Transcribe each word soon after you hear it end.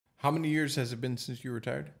How many years has it been since you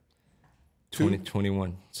retired?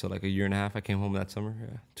 2021. So like a year and a half. I came home that summer.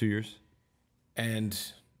 Yeah, 2 years. And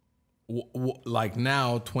like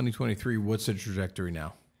now, 2023, what's the trajectory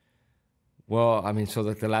now? Well, I mean, so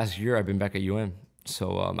like the last year I've been back at UM.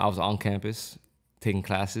 So I was on campus taking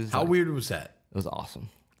classes. How weird was that? It was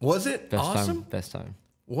awesome. Was it Best awesome? Best time.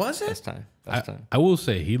 Was it? Best time. Best time. I will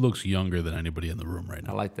say he looks younger than anybody in the room right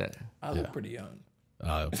I now. like that. I look pretty young.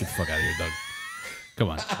 Get the fuck out of here, Doug. Come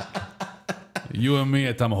on. You and me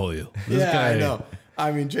at Tamaholio. I know.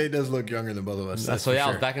 I mean, Jay does look younger than both of us. So yeah,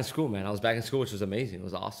 I was back in school, man. I was back in school, which was amazing. It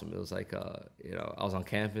was awesome. It was like, I was on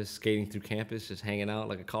campus, skating through campus, just hanging out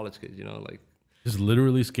like a college kid, like. Just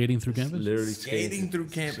literally skating through campus? Literally skating through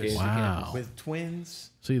campus. Wow. With twins.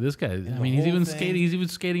 See, this guy, I mean, he's even skating. He's even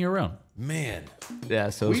skating around. Man. Yeah,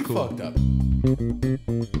 so it was cool. We fucked up.